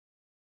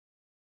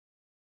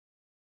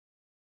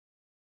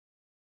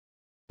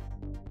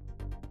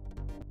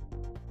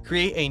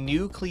Create a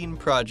new clean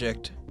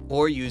project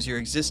or use your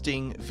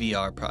existing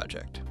VR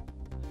project.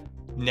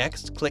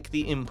 Next, click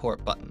the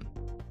Import button.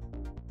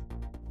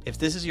 If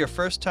this is your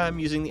first time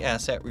using the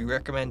asset, we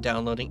recommend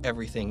downloading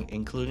everything,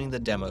 including the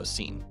demo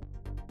scene.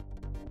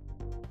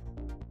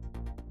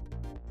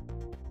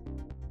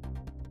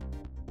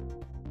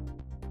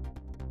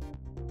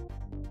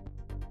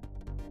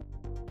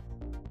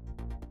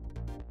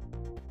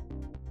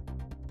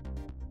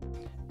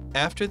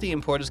 After the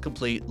import is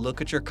complete,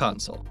 look at your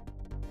console.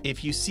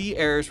 If you see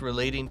errors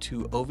relating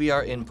to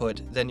OVR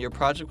input, then your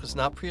project was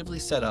not previously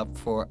set up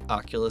for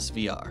Oculus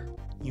VR.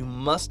 You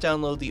must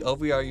download the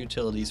OVR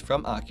utilities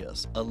from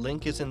Oculus. A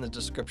link is in the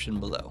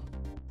description below.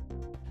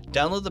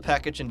 Download the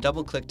package and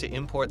double-click to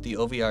import the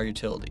OVR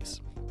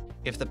utilities.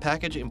 If the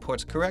package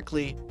imports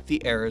correctly,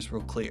 the errors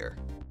will clear.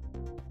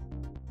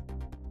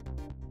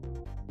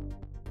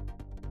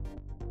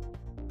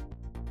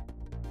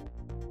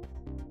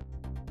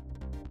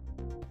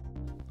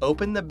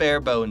 Open the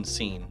bare bones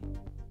scene.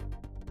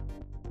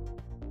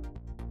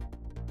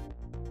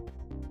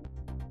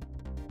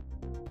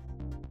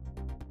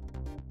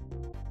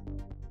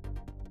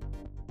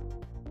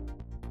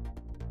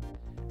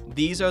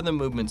 These are the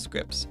movement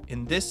scripts.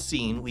 In this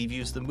scene, we've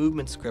used the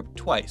movement script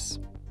twice,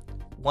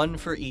 one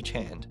for each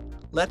hand.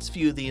 Let's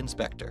view the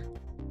inspector.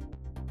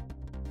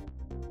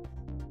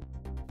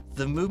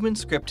 The movement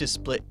script is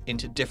split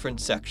into different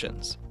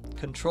sections: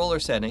 controller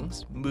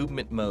settings,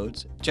 movement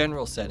modes,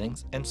 general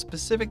settings, and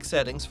specific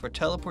settings for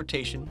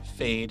teleportation,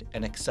 fade,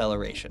 and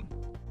acceleration.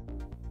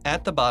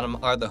 At the bottom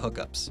are the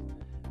hookups.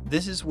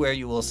 This is where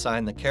you will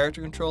assign the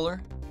character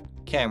controller,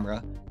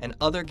 camera, and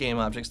other game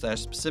objects that are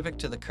specific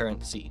to the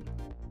current scene.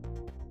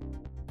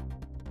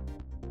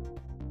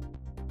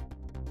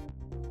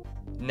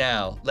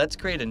 Now, let's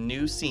create a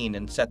new scene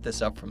and set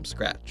this up from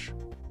scratch.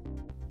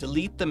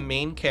 Delete the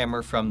main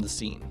camera from the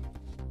scene.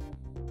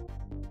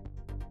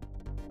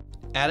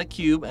 Add a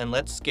cube and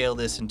let's scale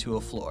this into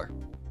a floor.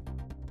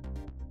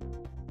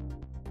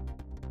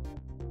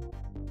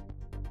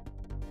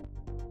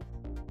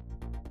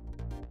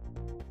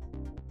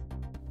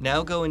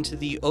 Now go into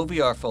the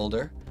OVR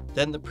folder,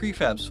 then the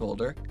prefabs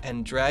folder,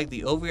 and drag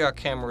the OVR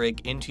camera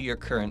rig into your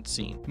current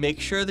scene.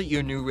 Make sure that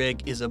your new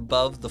rig is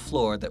above the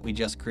floor that we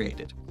just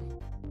created.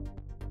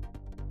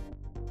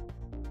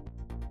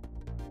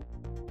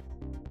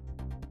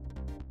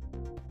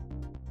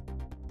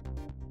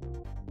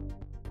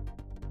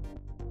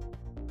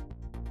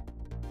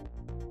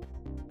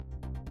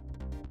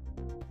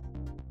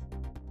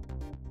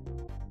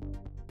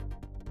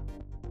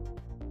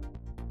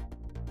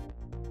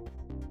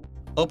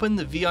 Open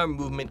the VR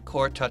Movement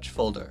Core Touch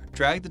folder.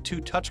 Drag the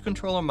two touch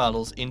controller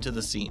models into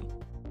the scene.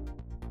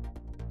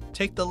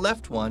 Take the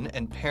left one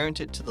and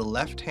parent it to the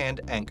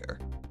left-hand anchor.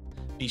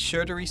 Be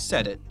sure to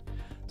reset it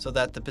so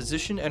that the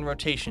position and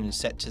rotation is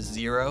set to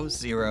 0,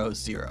 0,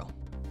 0.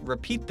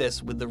 Repeat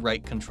this with the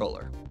right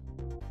controller.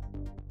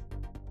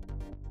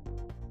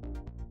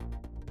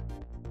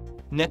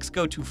 Next,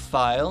 go to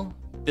File,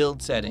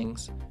 Build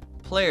Settings,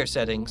 Player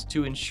Settings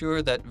to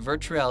ensure that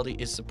Virtuality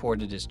is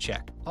supported is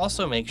checked.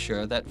 Also make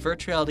sure that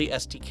Virtuality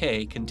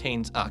SDK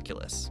contains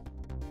Oculus.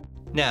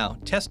 Now,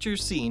 test your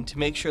scene to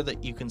make sure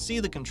that you can see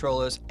the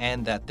controllers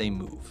and that they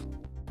move.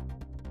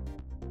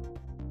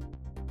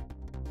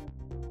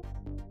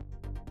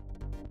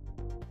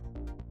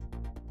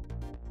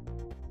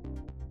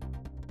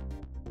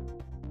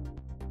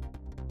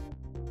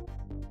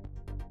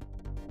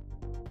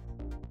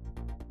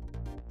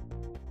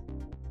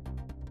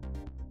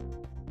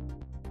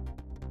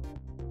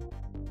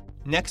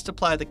 Next,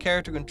 apply the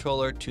character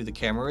controller to the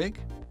camera rig.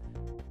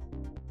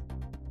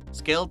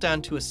 Scale it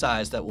down to a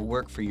size that will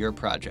work for your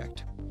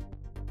project.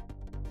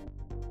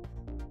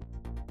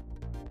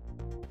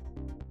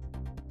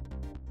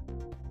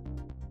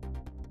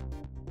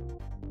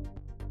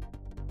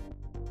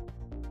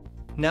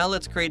 Now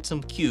let's create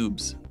some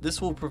cubes.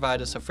 This will provide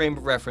us a frame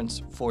of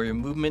reference for your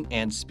movement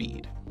and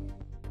speed.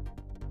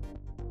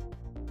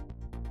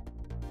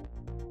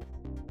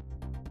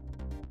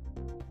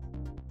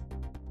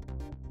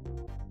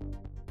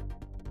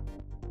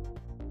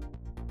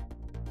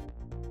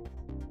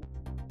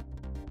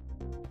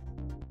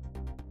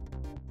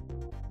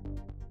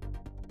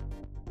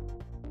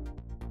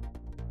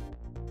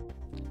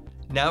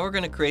 Now we're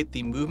going to create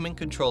the movement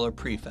controller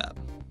prefab.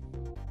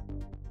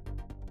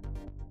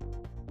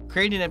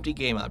 Create an empty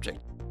game object.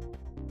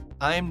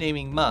 I am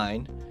naming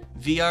mine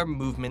VR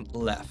Movement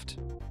Left.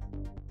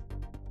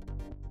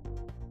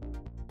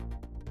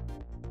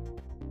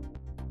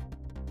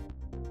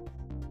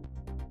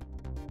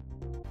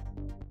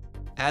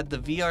 Add the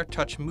VR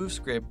Touch Move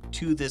script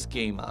to this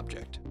game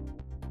object.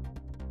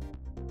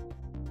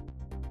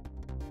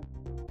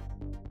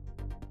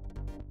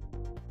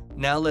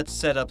 Now let's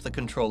set up the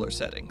controller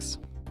settings.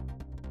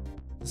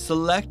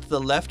 Select the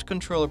left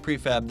controller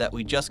prefab that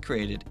we just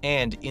created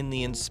and, in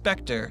the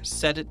inspector,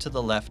 set it to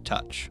the left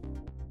touch.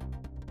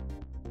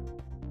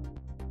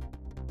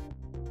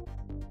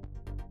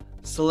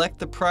 Select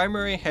the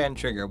primary hand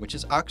trigger, which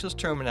is Oculus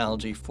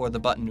terminology for the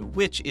button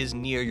which is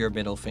near your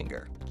middle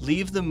finger.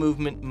 Leave the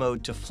movement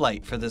mode to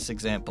flight for this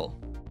example.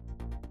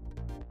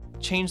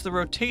 Change the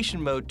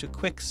rotation mode to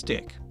quick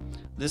stick.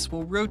 This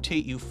will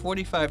rotate you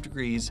 45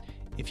 degrees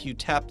if you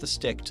tap the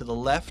stick to the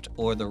left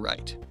or the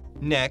right.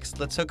 Next,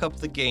 let's hook up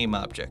the game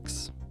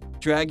objects.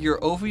 Drag your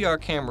OVR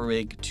camera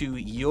rig to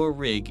your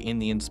rig in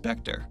the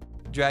inspector.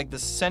 Drag the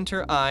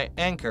center eye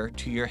anchor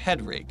to your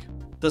head rig.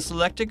 The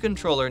selected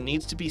controller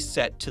needs to be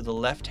set to the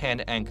left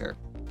hand anchor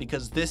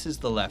because this is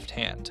the left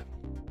hand.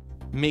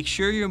 Make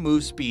sure your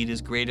move speed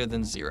is greater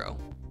than 0.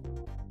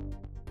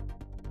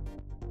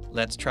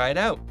 Let's try it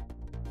out.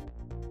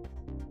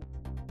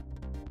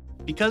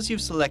 Because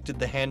you've selected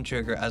the hand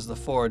trigger as the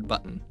forward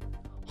button,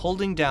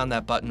 holding down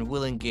that button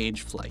will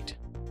engage flight.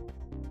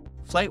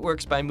 Flight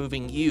works by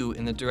moving you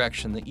in the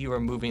direction that you are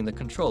moving the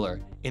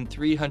controller in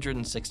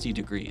 360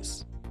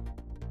 degrees.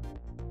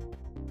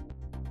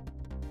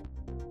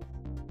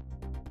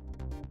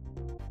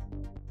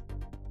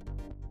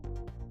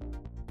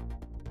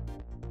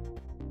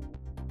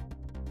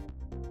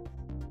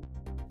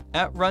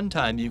 At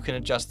runtime, you can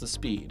adjust the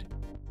speed.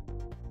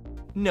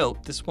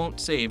 Note, this won't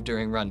save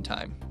during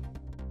runtime.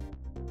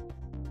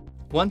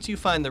 Once you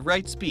find the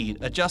right speed,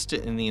 adjust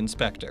it in the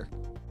inspector.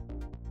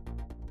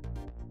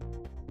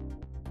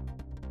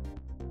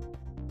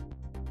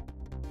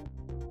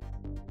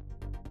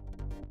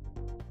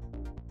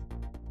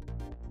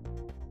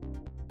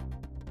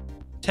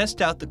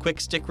 Test out the quick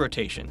stick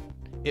rotation.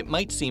 It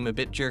might seem a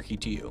bit jerky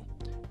to you.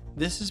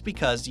 This is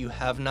because you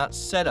have not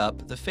set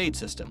up the fade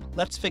system.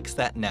 Let's fix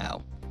that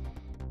now.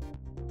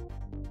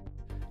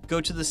 Go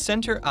to the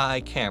center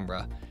eye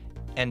camera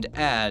and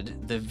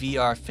add the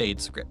VR fade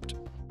script.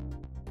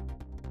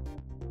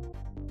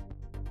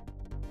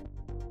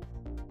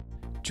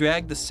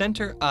 Drag the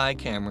center eye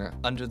camera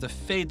under the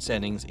fade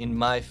settings in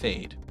My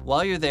Fade.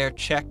 While you're there,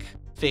 check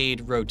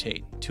Fade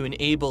Rotate to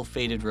enable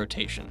faded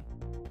rotation.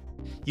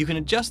 You can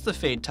adjust the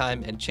fade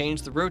time and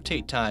change the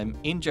rotate time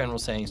in general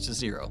settings to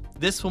 0.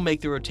 This will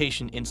make the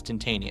rotation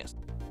instantaneous.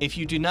 If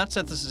you do not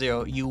set this to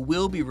 0, you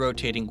will be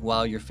rotating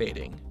while you're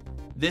fading.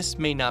 This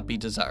may not be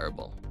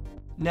desirable.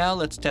 Now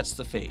let's test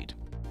the fade.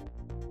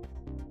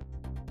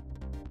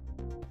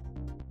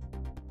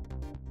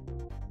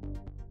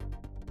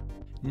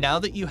 Now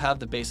that you have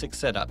the basic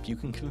setup, you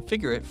can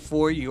configure it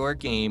for your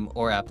game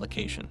or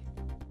application.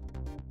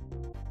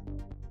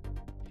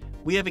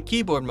 We have a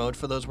keyboard mode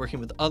for those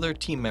working with other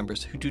team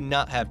members who do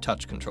not have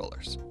touch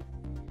controllers.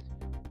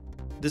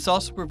 This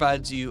also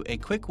provides you a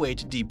quick way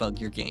to debug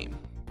your game.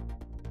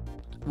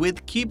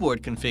 With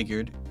keyboard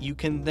configured, you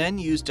can then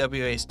use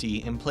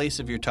WASD in place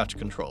of your touch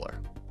controller.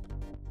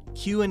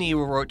 Q and E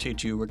will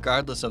rotate you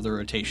regardless of the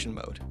rotation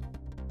mode.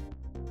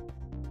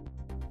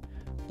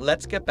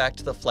 Let's get back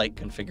to the flight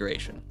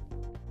configuration.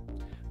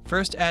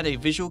 First, add a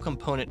visual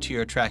component to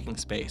your tracking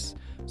space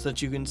so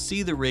that you can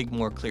see the rig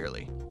more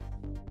clearly.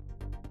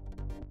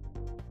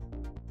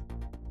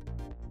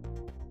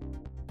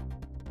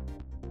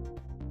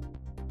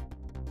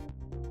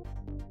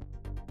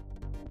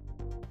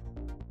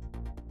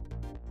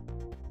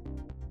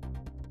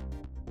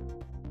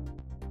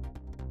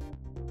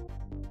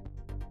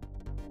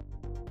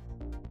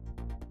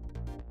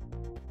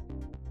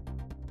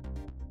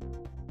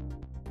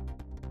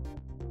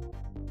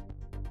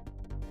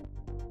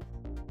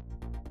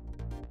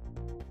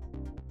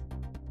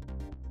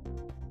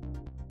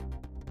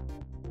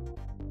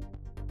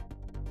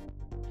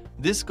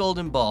 This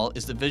golden ball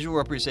is the visual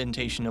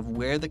representation of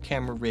where the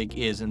camera rig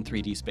is in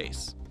 3D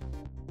space.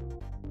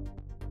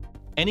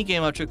 Any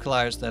game object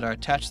colliders that are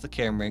attached to the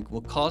camera rig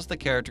will cause the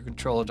character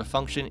controller to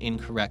function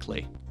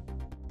incorrectly.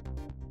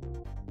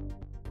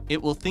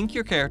 It will think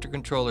your character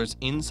controller is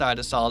inside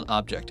a solid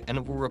object and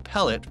it will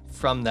repel it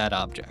from that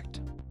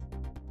object.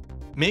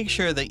 Make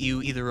sure that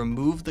you either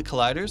remove the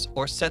colliders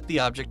or set the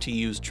object to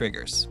use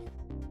triggers.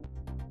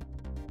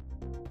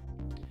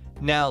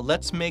 Now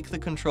let's make the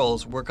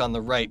controls work on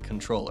the right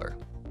controller.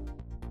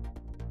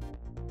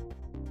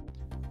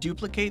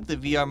 Duplicate the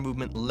VR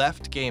movement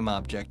left game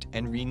object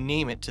and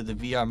rename it to the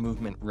VR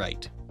movement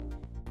right.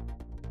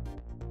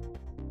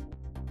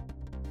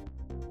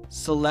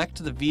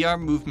 Select the VR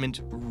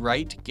movement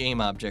right game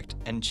object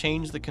and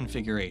change the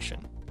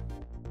configuration.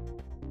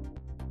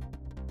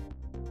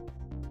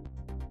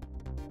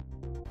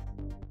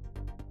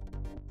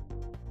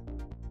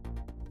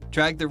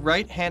 Drag the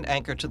right hand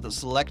anchor to the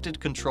selected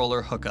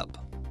controller hookup.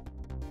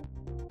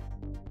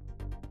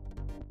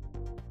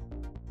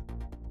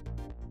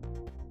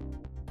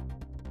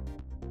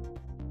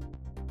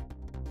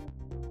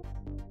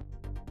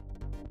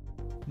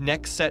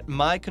 Next, set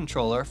My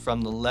Controller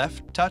from the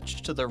left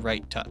touch to the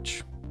right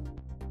touch.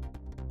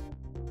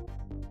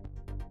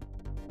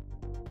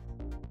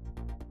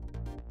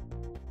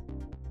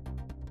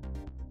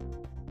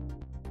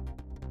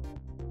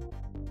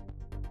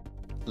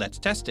 Let's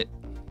test it.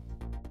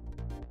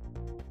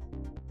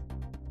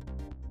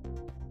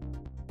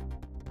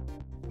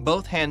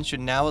 Both hands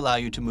should now allow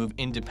you to move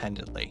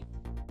independently.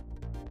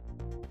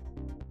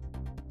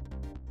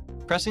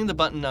 Pressing the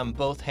button on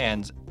both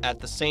hands at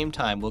the same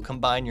time will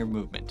combine your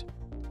movement.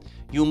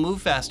 You'll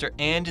move faster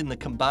and in the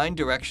combined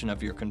direction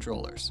of your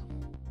controllers.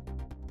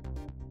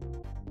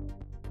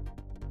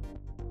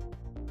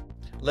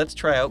 Let's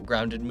try out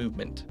grounded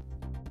movement.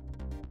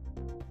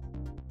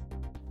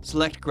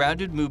 Select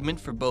grounded movement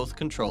for both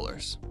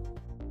controllers.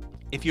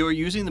 If you are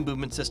using the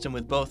movement system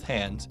with both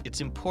hands,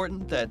 it's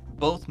important that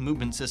both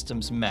movement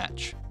systems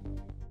match.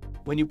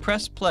 When you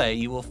press play,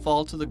 you will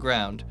fall to the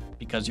ground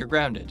because you're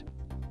grounded.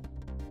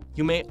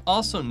 You may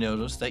also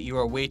notice that you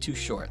are way too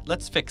short.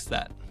 Let's fix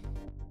that.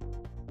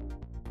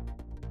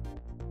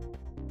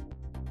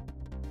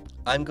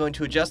 I'm going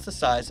to adjust the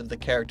size of the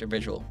character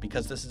visual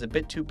because this is a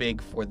bit too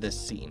big for this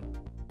scene.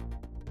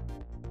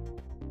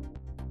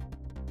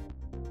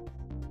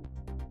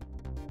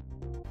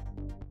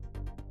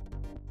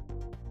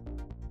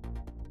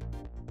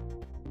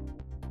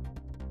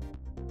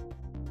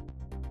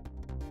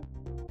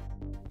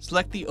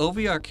 Select the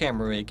OVR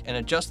camera rig and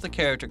adjust the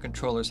character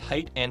controller's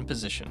height and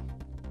position.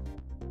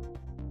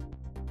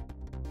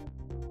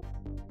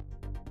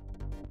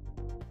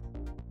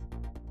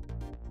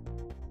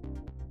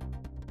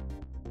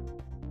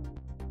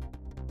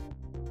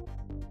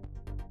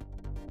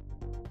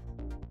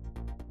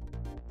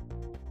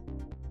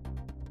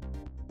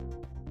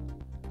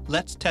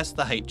 Let's test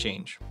the height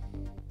change.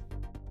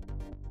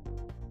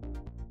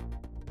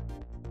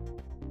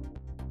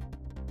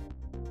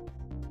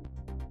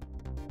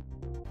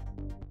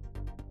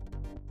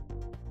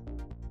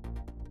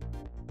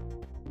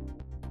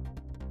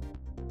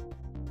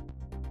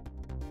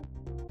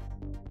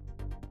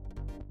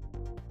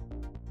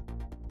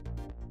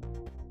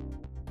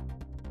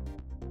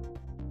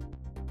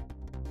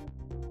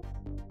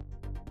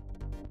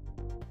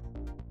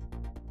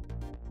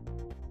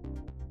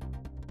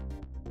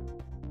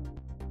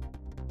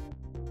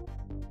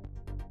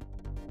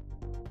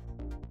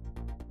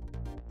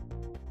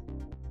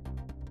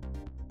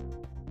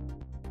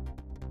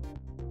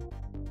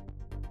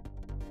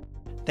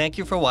 Thank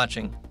you for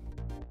watching.